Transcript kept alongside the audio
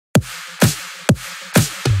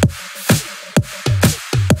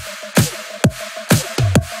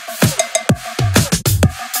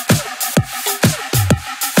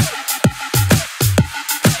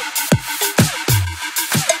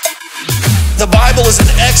Bible is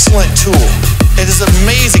an excellent tool. It is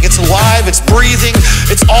amazing. It's alive, it's breathing,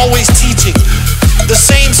 it's always teaching. The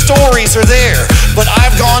same stories are there, but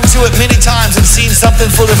I've gone to it many times and seen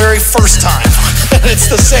something for the very first time.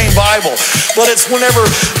 It's the same Bible, but it's whenever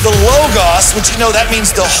the Logos, which you know that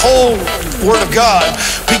means the whole Word of God,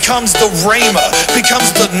 becomes the Rhema,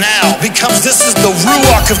 becomes the now, becomes this is the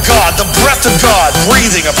Ruach of God, the breath of God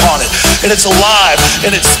breathing upon it, and it's alive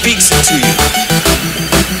and it speaks it to you.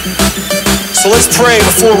 So let's pray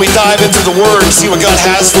before we dive into the Word and see what God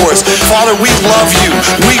has for us. Father, we love you.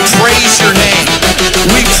 We praise your name.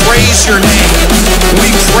 We praise your name.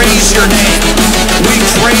 We praise your name. We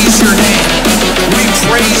praise your name. We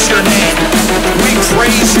praise your name. We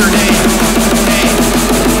praise your name.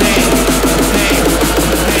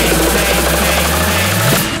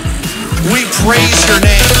 We praise your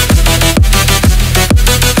name.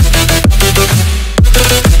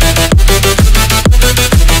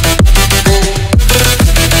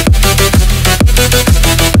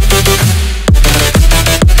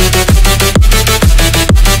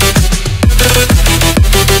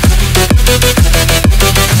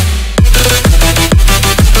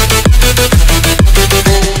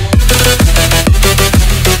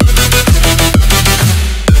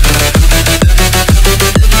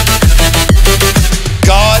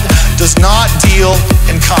 Does not deal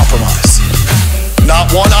in compromise. Not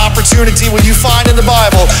one opportunity will you find in the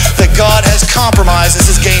Bible that God has compromised as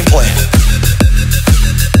his game plan.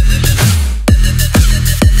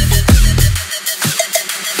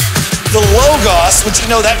 The Logos, which you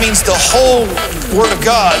know that means the whole Word of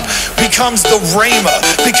God, becomes the Rhema,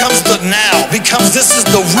 becomes the now, becomes this is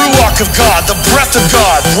the Ruach of God, the breath of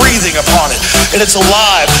God breathing upon it, and it's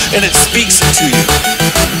alive and it speaks it to you.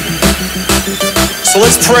 So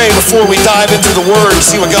let's pray before we dive into the Word and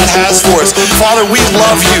see what God has for us. Father, we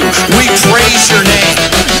love you. We praise your name.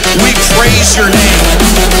 We praise your name.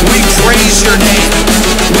 We praise your name.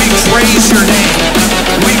 We praise your name.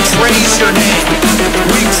 We praise your name.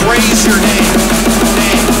 We praise your name.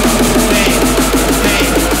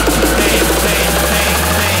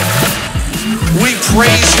 We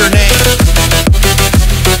praise your name.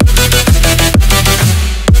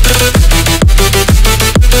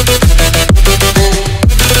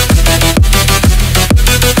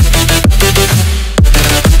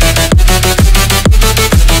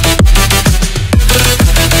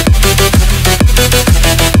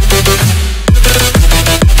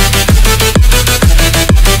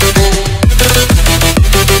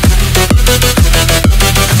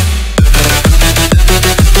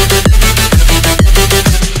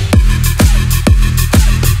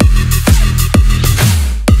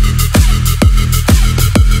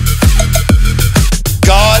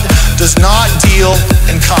 Does not deal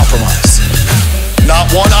in compromise.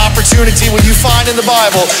 Not one opportunity will you find in the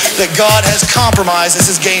Bible that God has compromised as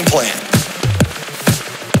his game plan.